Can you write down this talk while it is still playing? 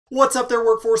What's up there,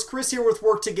 Workforce? Chris here with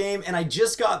Work To Game, and I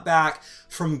just got back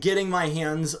from getting my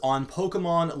hands on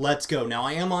Pokemon Let's Go. Now,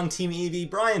 I am on Team Eevee,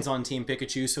 Brian's on Team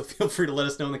Pikachu, so feel free to let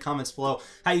us know in the comments below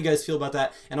how you guys feel about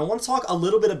that. And I want to talk a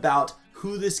little bit about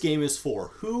who this game is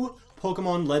for, who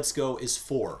Pokemon Let's Go is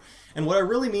for. And what I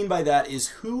really mean by that is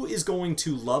who is going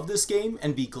to love this game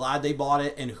and be glad they bought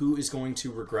it, and who is going to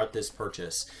regret this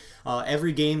purchase.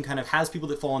 Every game kind of has people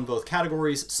that fall in both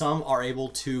categories. Some are able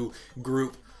to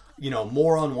group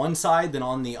more on one side than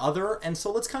on the other, and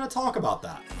so let's kind of talk about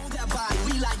that.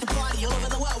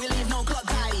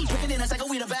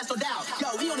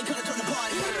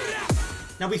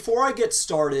 Now, before I get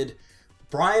started,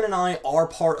 Brian and I are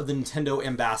part of the Nintendo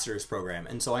Ambassadors program,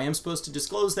 and so I am supposed to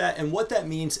disclose that, and what that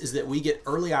means is that we get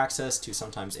early access to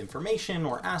sometimes information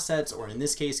or assets, or in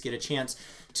this case, get a chance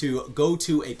to go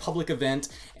to a public event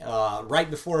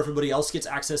right before everybody else gets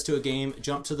access to a game,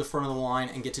 jump to the front of the line,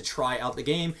 and get to try out the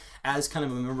game as kind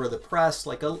of a member of the press,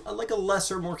 like a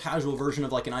lesser, more casual version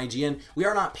of like an IGN. We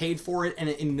are not paid for it, and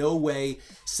it in no way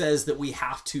says that we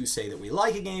have to say that we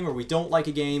like a game or we don't like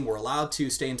a game. We're allowed to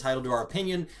stay entitled to our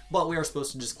opinion, but we are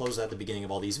supposed to disclose that at the beginning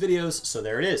of all these videos, so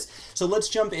there it is. So let's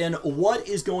jump in. What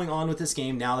is going on with this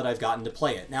game now that I've gotten to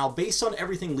play it? Now, based on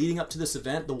everything leading up to this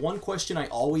event, the one question I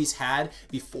always had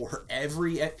before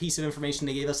every piece of information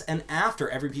they gave us and after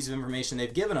every piece of information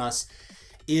they've given us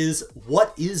is,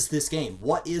 what is this game?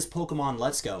 What is Pokemon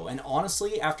Let's Go? And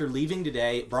honestly, after leaving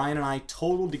today, Brian and I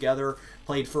totaled together,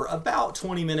 played for about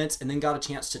 20 minutes, and then got a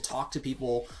chance to talk to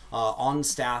people on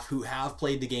staff who have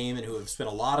played the game and who have spent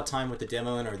a lot of time with the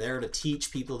demo and are there to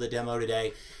teach people the demo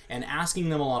today, and asking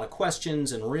them a lot of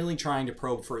questions and really trying to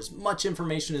probe for as much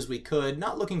information as we could,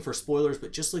 not looking for spoilers,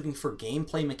 but just looking for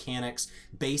gameplay mechanics,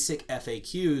 basic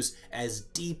FAQs, as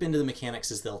deep into the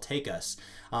mechanics as they'll take us.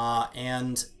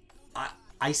 And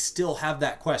I still have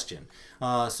that question.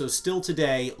 So still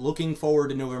today, looking forward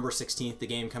to November 16th, the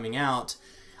game coming out,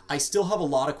 I still have a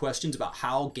lot of questions about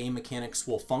how game mechanics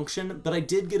will function, but I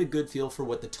did get a good feel for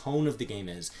what the tone of the game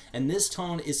is. And this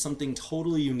tone is something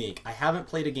totally unique. I haven't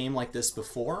played a game like this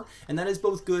before, and that is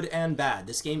both good and bad.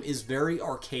 This game is very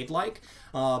arcade-like.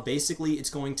 Basically, it's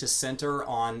going to center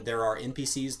on, there are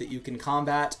NPCs that you can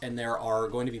combat, and there are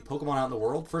going to be Pokemon out in the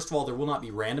world. First of all, there will not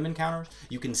be random encounters.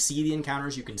 You can see the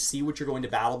encounters, you can see what you're going to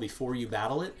battle before you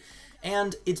battle it.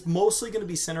 And it's mostly going to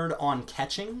be centered on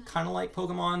catching, kind of like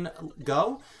Pokemon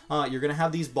Go. You're going to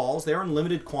have these balls. They're in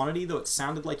limited quantity, though it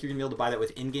sounded like you're going to be able to buy that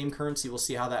with in-game currency. We'll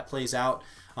see how that plays out.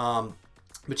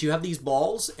 But you have these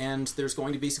balls, and there's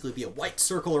going to basically be a white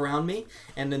circle around me,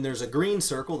 and then there's a green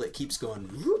circle that keeps going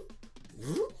whoop,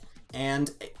 whoop, and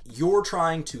you're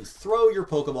trying to throw your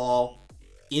Pokeball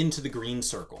into the green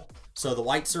circle. So the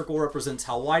white circle represents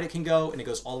how wide it can go, and it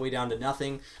goes all the way down to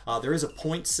nothing. There is a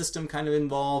point system kind of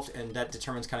involved, and that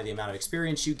determines kind of the amount of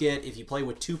experience you get. If you play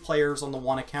with two players on the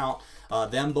one account,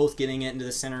 them both getting it into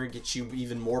the center gets you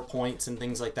even more points and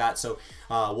things like that. So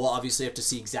we'll obviously have to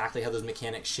see exactly how those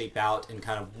mechanics shape out and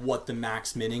kind of what the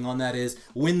max minning on that is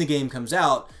when the game comes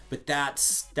out, but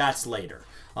that's later.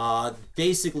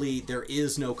 Basically, there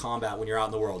is no combat when you're out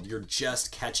in the world. You're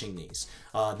just catching these.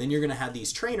 Then you're going to have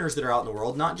these trainers that are out in the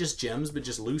world, not just gyms, but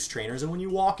just loose trainers. And when you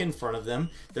walk in front of them,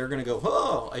 they're going to go,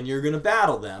 oh, and you're going to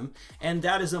battle them. And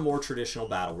that is a more traditional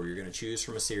battle where you're going to choose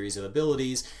from a series of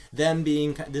abilities. Them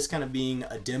being, this kind of being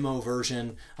a demo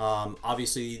version.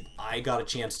 Obviously, I got a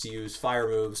chance to use fire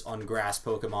moves on grass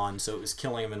Pokemon, so it was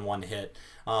killing them in one hit.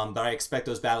 But I expect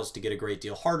those battles to get a great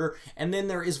deal harder. And then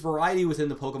there is variety within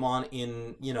the Pokemon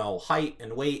in, height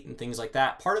and weight and things like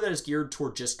that. Part of that is geared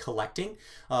toward just collecting.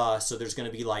 So there's going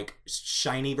to be like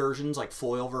shiny versions, like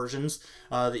foil versions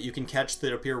that you can catch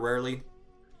that appear rarely.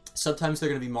 Sometimes they're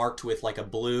going to be marked with like a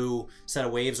blue set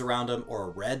of waves around them or a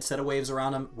red set of waves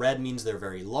around them. Red means they're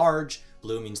very large.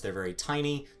 Blue means they're very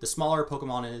tiny. The smaller a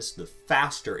Pokemon is, the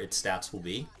faster its stats will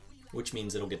be, which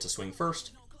means it'll get to swing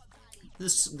first.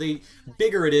 The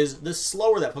bigger it is, the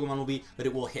slower that Pokemon will be, but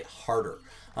it will hit harder.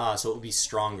 So it will be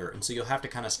stronger. And so you'll have to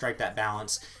kind of strike that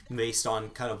balance based on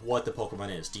kind of what the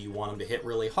Pokemon is. Do you want them to hit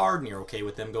really hard and you're okay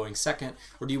with them going second?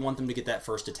 Or do you want them to get that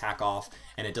first attack off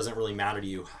and it doesn't really matter to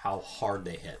you how hard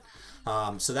they hit?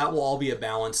 So that will all be a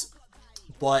balance.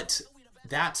 But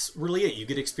that's really it. You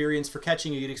get experience for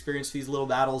catching, you get experience for these little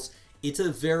battles. It's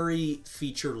a very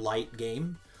feature-light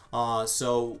game.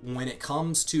 So when it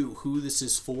comes to who this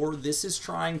is for, this is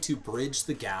trying to bridge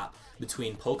the gap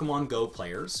between Pokemon Go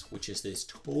players, which is this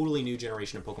totally new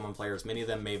generation of Pokemon players. Many of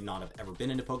them may not have ever been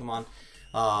into Pokemon,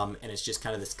 and it's just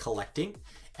kind of this collecting.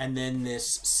 And then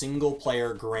this single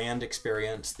player grand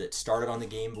experience that started on the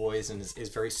Game Boys and is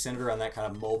very centered around that kind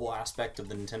of mobile aspect of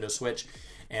the Nintendo Switch.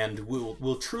 and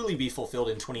will truly be fulfilled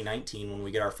in 2019 when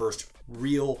we get our first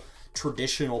real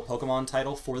traditional Pokemon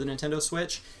title for the Nintendo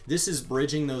Switch. This is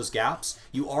bridging those gaps.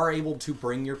 You are able to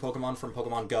bring your Pokemon from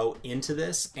Pokemon Go into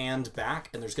this and back,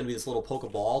 and there's going to be this little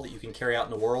Pokeball that you can carry out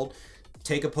in the world.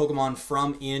 Take a Pokemon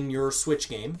from in your Switch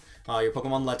game, your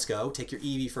Pokemon Let's Go, take your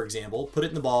Eevee for example, put it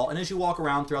in the ball, and as you walk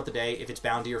around throughout the day, if it's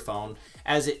bound to your phone,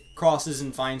 as it crosses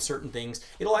and finds certain things,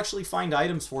 it'll actually find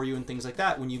items for you and things like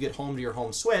that. When you get home to your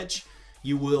home Switch,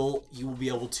 you will be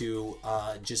able to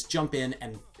just jump in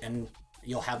and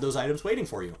you'll have those items waiting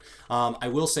for you. I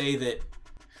will say that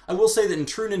in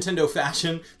true Nintendo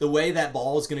fashion, the way that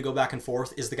ball is going to go back and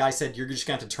forth is the guy said you're just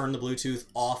going to have to turn the Bluetooth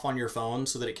off on your phone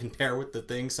so that it can pair with the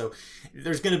thing. So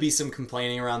there's going to be some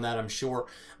complaining around that, I'm sure.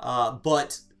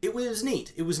 But it was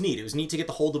neat. It was neat. It was neat to get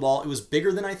to hold the ball. It was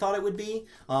bigger than I thought it would be.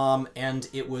 And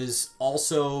it was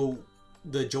also...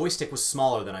 the joystick was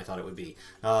smaller than I thought it would be.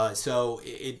 So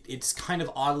it's kind of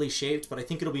oddly shaped, but I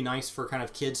think it'll be nice for kind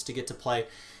of kids to get to play.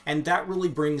 And that really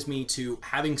brings me to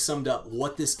having summed up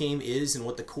what this game is and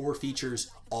what the core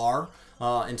features are.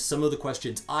 And some of the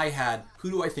questions I had, who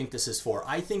do I think this is for?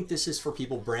 I think this is for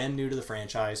people brand new to the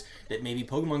franchise, that maybe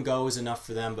Pokemon Go is enough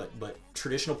for them, but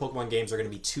traditional Pokemon games are going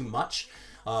to be too much.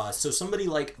 So somebody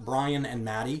like Brian and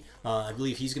Maddie, I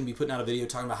believe he's going to be putting out a video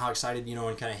talking about how excited, you know,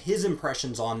 and kind of his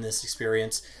impressions on this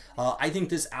experience. I think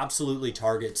this absolutely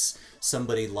targets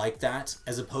somebody like that,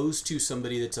 as opposed to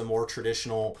somebody that's a more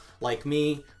traditional, like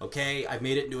me. Okay, I've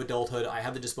made it into adulthood, I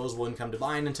have the disposable income to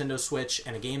buy a Nintendo Switch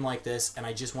and a game like this, and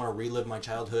I just want to relive my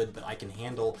childhood, but I can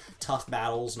handle tough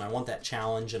battles, and I want that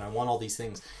challenge, and I want all these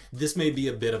things. This may be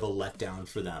a bit of a letdown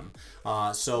for them.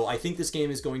 So I think this game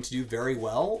is going to do very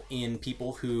well in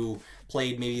people who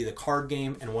played maybe the card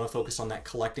game and want to focus on that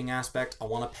collecting aspect. I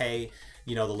want to pay,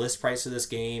 you know, the list price of this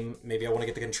game. Maybe I want to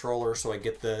get the controller so I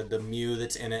get the Mew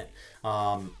that's in it.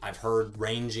 I've heard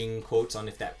ranging quotes on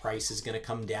if that price is going to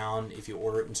come down if you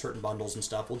order it in certain bundles and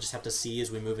stuff. We'll just have to see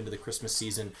as we move into the Christmas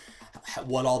season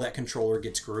what all that controller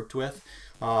gets grouped with.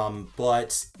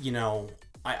 But, you know,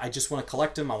 I just want to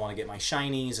collect them. I want to get my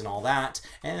shinies and all that.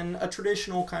 And a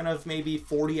traditional kind of maybe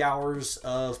 40 hours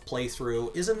of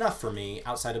playthrough is enough for me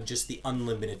outside of just the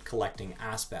unlimited collecting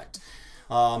aspect.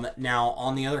 Now,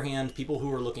 on the other hand, people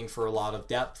who are looking for a lot of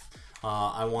depth,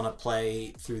 I want to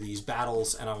play through these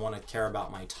battles and I want to care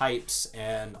about my types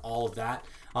and all of that.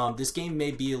 This game may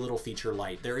be a little feature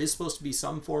light. There is supposed to be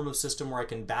some form of system where I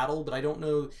can battle, but I don't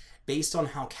know. Based on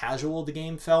how casual the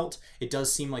game felt, it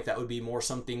does seem like that would be more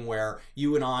something where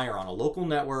you and I are on a local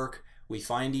network, we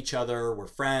find each other, we're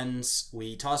friends,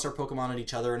 we toss our Pokemon at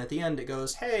each other, and at the end it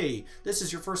goes, hey, this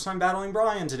is your first time battling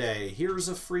Brian today, here's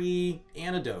a free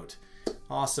antidote.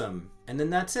 Awesome. And then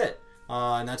that's it.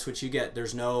 And that's what you get.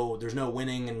 There's no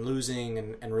winning and losing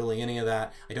and really any of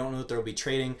that. I don't know that there will be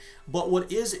trading. But what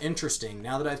is interesting,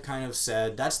 now that I've kind of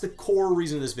said, that's the core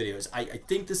reason of this video, is I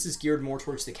think this is geared more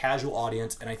towards the casual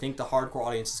audience, and I think the hardcore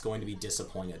audience is going to be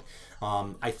disappointed.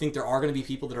 I think there are going to be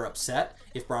people that are upset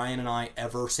if Brian and I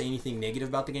ever say anything negative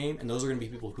about the game, and those are going to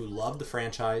be people who love the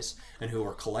franchise and who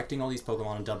are collecting all these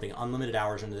Pokemon and dumping unlimited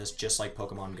hours into this, just like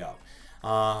Pokemon Go.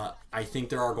 I think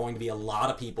there are going to be a lot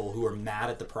of people who are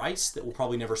mad at the price that will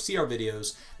probably never see our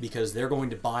videos because they're going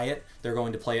to buy it, they're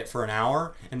going to play it for an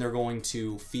hour, and they're going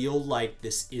to feel like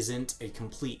this isn't a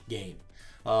complete game.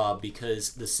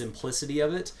 Because the simplicity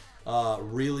of it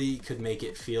really could make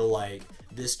it feel like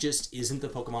this just isn't the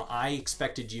Pokemon I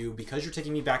expected you, because you're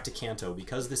taking me back to Kanto,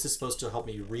 because this is supposed to help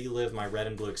me relive my red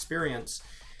and blue experience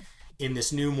in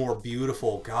this new, more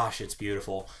beautiful, gosh, it's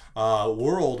beautiful,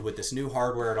 world with this new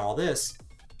hardware and all this.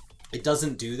 It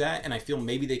doesn't do that, and I feel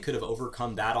maybe they could have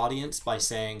overcome that audience by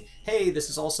saying, hey, this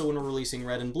is also when we're releasing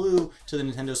red and blue to the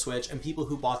Nintendo Switch, and people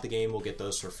who bought the game will get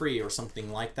those for free, or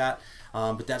something like that.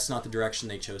 But that's not the direction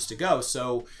they chose to go.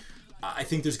 So I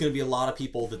think there's going to be a lot of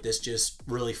people that this just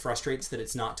really frustrates that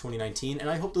it's not 2019, and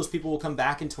I hope those people will come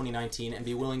back in 2019 and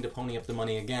be willing to pony up the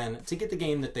money again to get the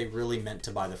game that they really meant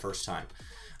to buy the first time.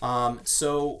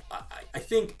 So I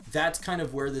think that's kind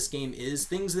of where this game is.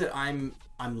 Things that I'm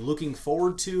looking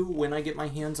forward to when I get my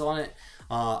hands on it.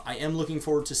 I am looking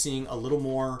forward to seeing a little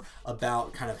more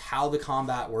about kind of how the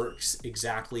combat works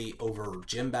exactly over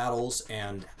gym battles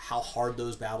and how hard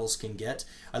those battles can get.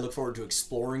 I look forward to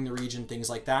exploring the region, things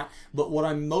like that. But what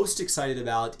I'm most excited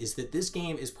about is that this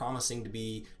game is promising to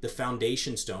be the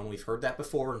foundation stone. We've heard that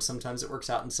before, and sometimes it works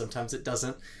out and sometimes it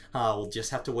doesn't. We'll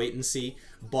just have to wait and see.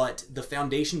 But the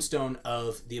foundation stone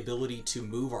of the ability to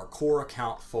move our core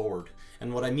account forward.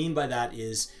 And what I mean by that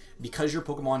is, because your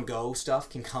Pokemon Go stuff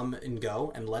can come and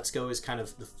go, and Let's Go is kind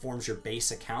of forms your base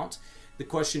account, The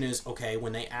question is, okay,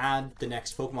 when they add the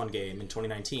next Pokemon game in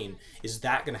 2019, is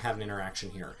that going to have an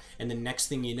interaction here? And the next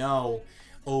thing you know,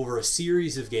 over a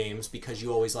series of games, because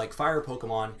you always like fire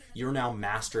Pokemon, you're now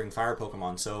mastering fire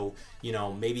Pokemon. So, you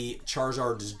know, maybe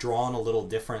Charizard is drawn a little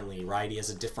differently, right? He has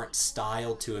a different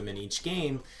style to him in each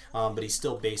game, but he's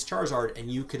still base Charizard, and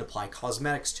you can apply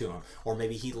cosmetics to him. Or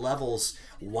maybe he levels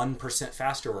 1%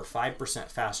 faster or 5%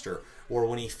 faster. Or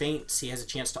when he faints, he has a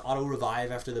chance to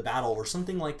auto-revive after the battle or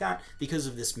something like that because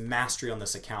of this mastery on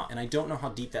this account. And I don't know how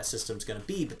deep that system's going to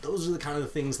be, but those are the kind of the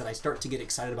things that I start to get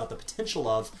excited about the potential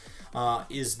of,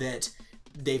 is that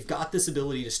they've got this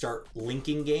ability to start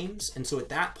linking games. And so at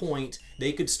that point,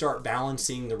 they could start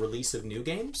balancing the release of new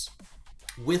games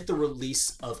with the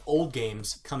release of old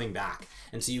games coming back.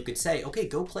 And so you could say, okay,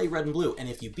 go play Red and Blue, and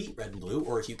if you beat Red and Blue,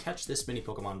 or if you catch this many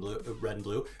Pokemon Red and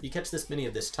Blue, you catch this many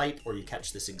of this type, or you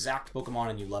catch this exact Pokemon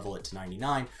and you level it to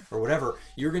 99, or whatever,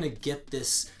 you're going to get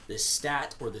this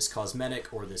stat, or this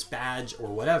cosmetic, or this badge, or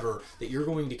whatever, that you're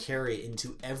going to carry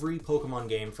into every Pokemon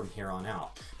game from here on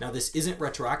out. Now, this isn't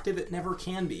retroactive. It never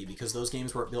can be, because those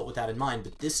games weren't built with that in mind,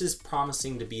 but this is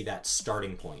promising to be that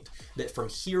starting point, that from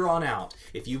here on out,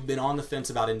 if you've been on the fence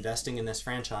about investing in this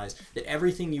franchise, that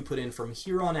everything you put in from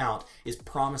here on out is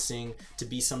promising to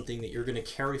be something that you're going to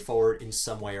carry forward in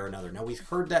some way or another. Now, we've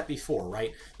heard that before,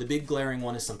 right? The big glaring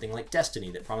one is something like Destiny,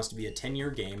 that promised to be a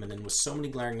 10-year game, and then with so many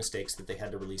glaring mistakes that they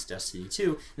had to release Destiny 2,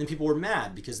 and then people were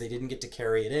mad because they didn't get to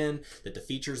carry it in, that the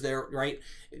features there, right?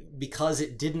 Because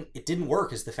it didn't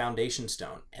work as the foundation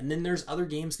stone. And then there's other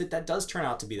games that does turn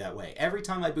out to be that way. Every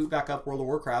time I boot back up World of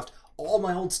Warcraft, all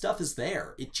my old stuff is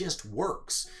there. It just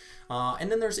works.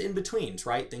 And then there's in-betweens,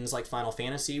 right? Things like Final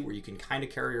Fantasy, where you can kind of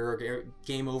carry your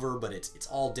game over, but it's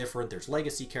all different. There's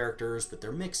legacy characters, but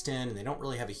they're mixed in, and they don't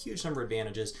really have a huge number of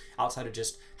advantages outside of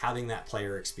just having that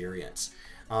player experience.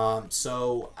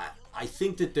 So I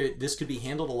think that this could be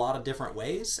handled a lot of different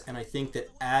ways, and I think that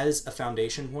as a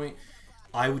foundation point,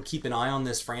 I would keep an eye on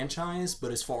this franchise,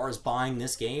 but as far as buying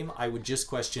this game, I would just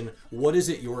question, what is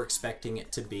it you're expecting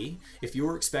it to be? If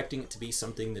you're expecting it to be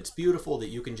something that's beautiful, that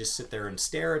you can just sit there and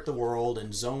stare at the world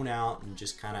and zone out and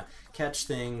just kind of catch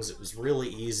things, it was really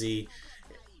easy,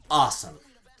 awesome,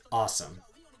 awesome.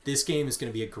 This game is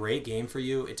going to be a great game for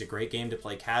you. It's a great game to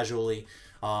play casually,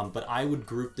 but I would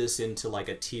group this into like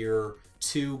a tier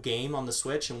 2 game on the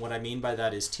Switch, and what I mean by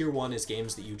that is tier 1 is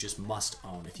games that you just must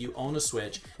own. If you own a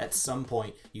Switch, at some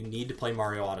point you need to play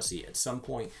Mario Odyssey. At some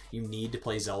point you need to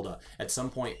play Zelda. At some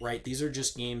point, right, these are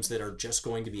just games that are just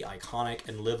going to be iconic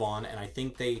and live on, and I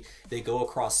think they go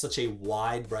across such a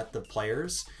wide breadth of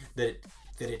players that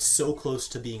it's so close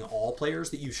to being all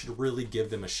players that you should really give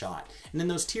them a shot. And then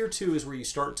those tier 2 is where you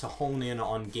start to hone in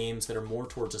on games that are more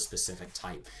towards a specific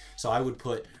type. So I would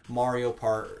put Mario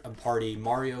Party,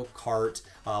 Mario Kart.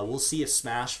 We'll see if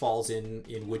Smash falls in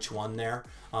which one there.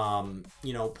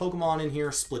 You know, Pokemon in here,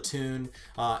 Splatoon,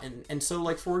 and so,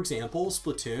 like, for example,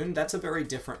 Splatoon, that's a very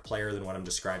different player than what I'm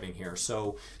describing here.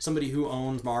 So somebody who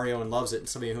owns Mario and loves it, and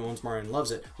somebody who owns Mario and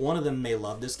loves it, one of them may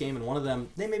love this game, and one of them,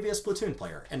 they may be a Splatoon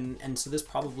player, and so this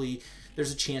probably,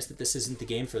 there's a chance that this isn't the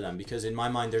game for them, because in my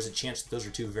mind there's a chance that those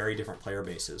are two very different player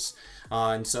bases.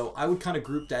 And so I would kind of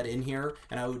group that in here,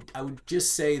 and I would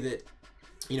just say that,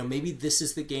 you know, maybe this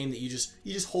is the game that you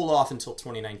just hold off until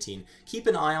 2019. Keep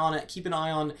an eye on it. Keep an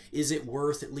eye on, is it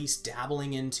worth at least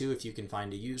dabbling into, if you can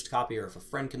find a used copy, or if a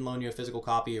friend can loan you a physical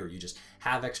copy, or you just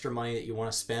have extra money that you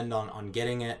want to spend on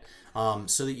getting it,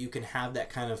 so that you can have that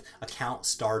kind of account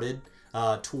started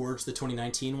towards the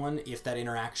 2019 one, if that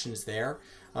interaction is there.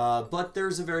 But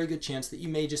there's a very good chance that you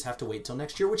may just have to wait till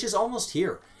next year, which is almost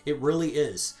here. It really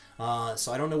is.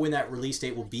 So I don't know when that release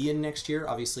date will be in next year.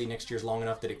 Obviously, next year's long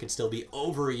enough that it could still be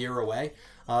over a year away.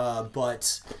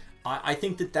 But I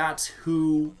think that that's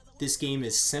who this game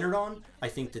is centered on. I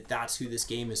think that that's who this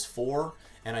game is for.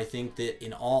 And I think that,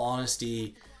 in all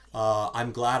honesty,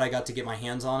 I'm glad I got to get my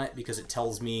hands on it, because it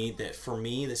tells me that for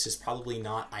me, this is probably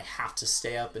not, I have to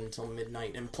stay up until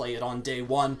midnight and play it on day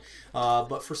one.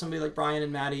 But for somebody like Brian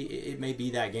and Maddie, it may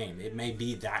be that game. It may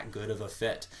be that good of a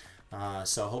fit.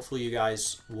 So hopefully you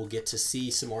guys will get to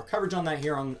see some more coverage on that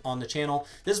here on the channel.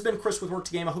 This has been Chris with Work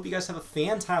to Game. I hope you guys have a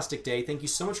fantastic day. Thank you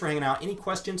so much for hanging out. Any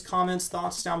questions, comments,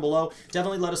 thoughts down below,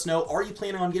 definitely let us know. Are you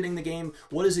planning on getting the game?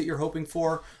 What is it you're hoping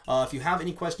for? If you have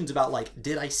any questions about, like,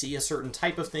 did I see a certain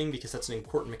type of thing, because that's an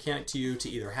important mechanic to you to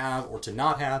either have or to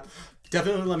not have,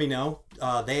 definitely let me know.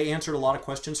 They answered a lot of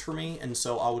questions for me, and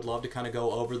so I would love to kind of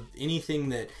go over anything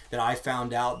that I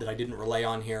found out that I didn't relay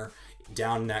on here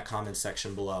down in that comment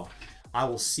section below. I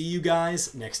will see you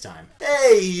guys next time.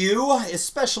 Hey you!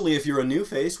 Especially if you're a new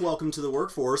face, welcome to the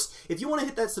workforce. If you want to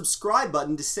hit that subscribe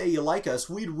button to say you like us,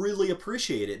 we'd really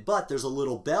appreciate it. But there's a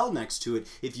little bell next to it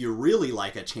if you really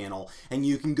like a channel, and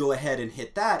you can go ahead and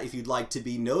hit that if you'd like to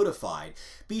be notified.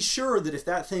 Be sure that if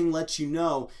that thing lets you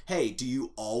know, hey, do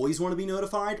you always want to be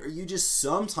notified, or you just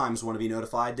sometimes want to be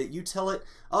notified, that you tell it,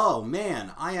 oh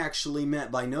man, I actually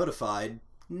meant by notified,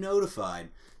 notified.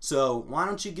 So why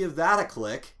don't you give that a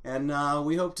click, and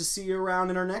we hope to see you around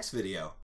in our next video.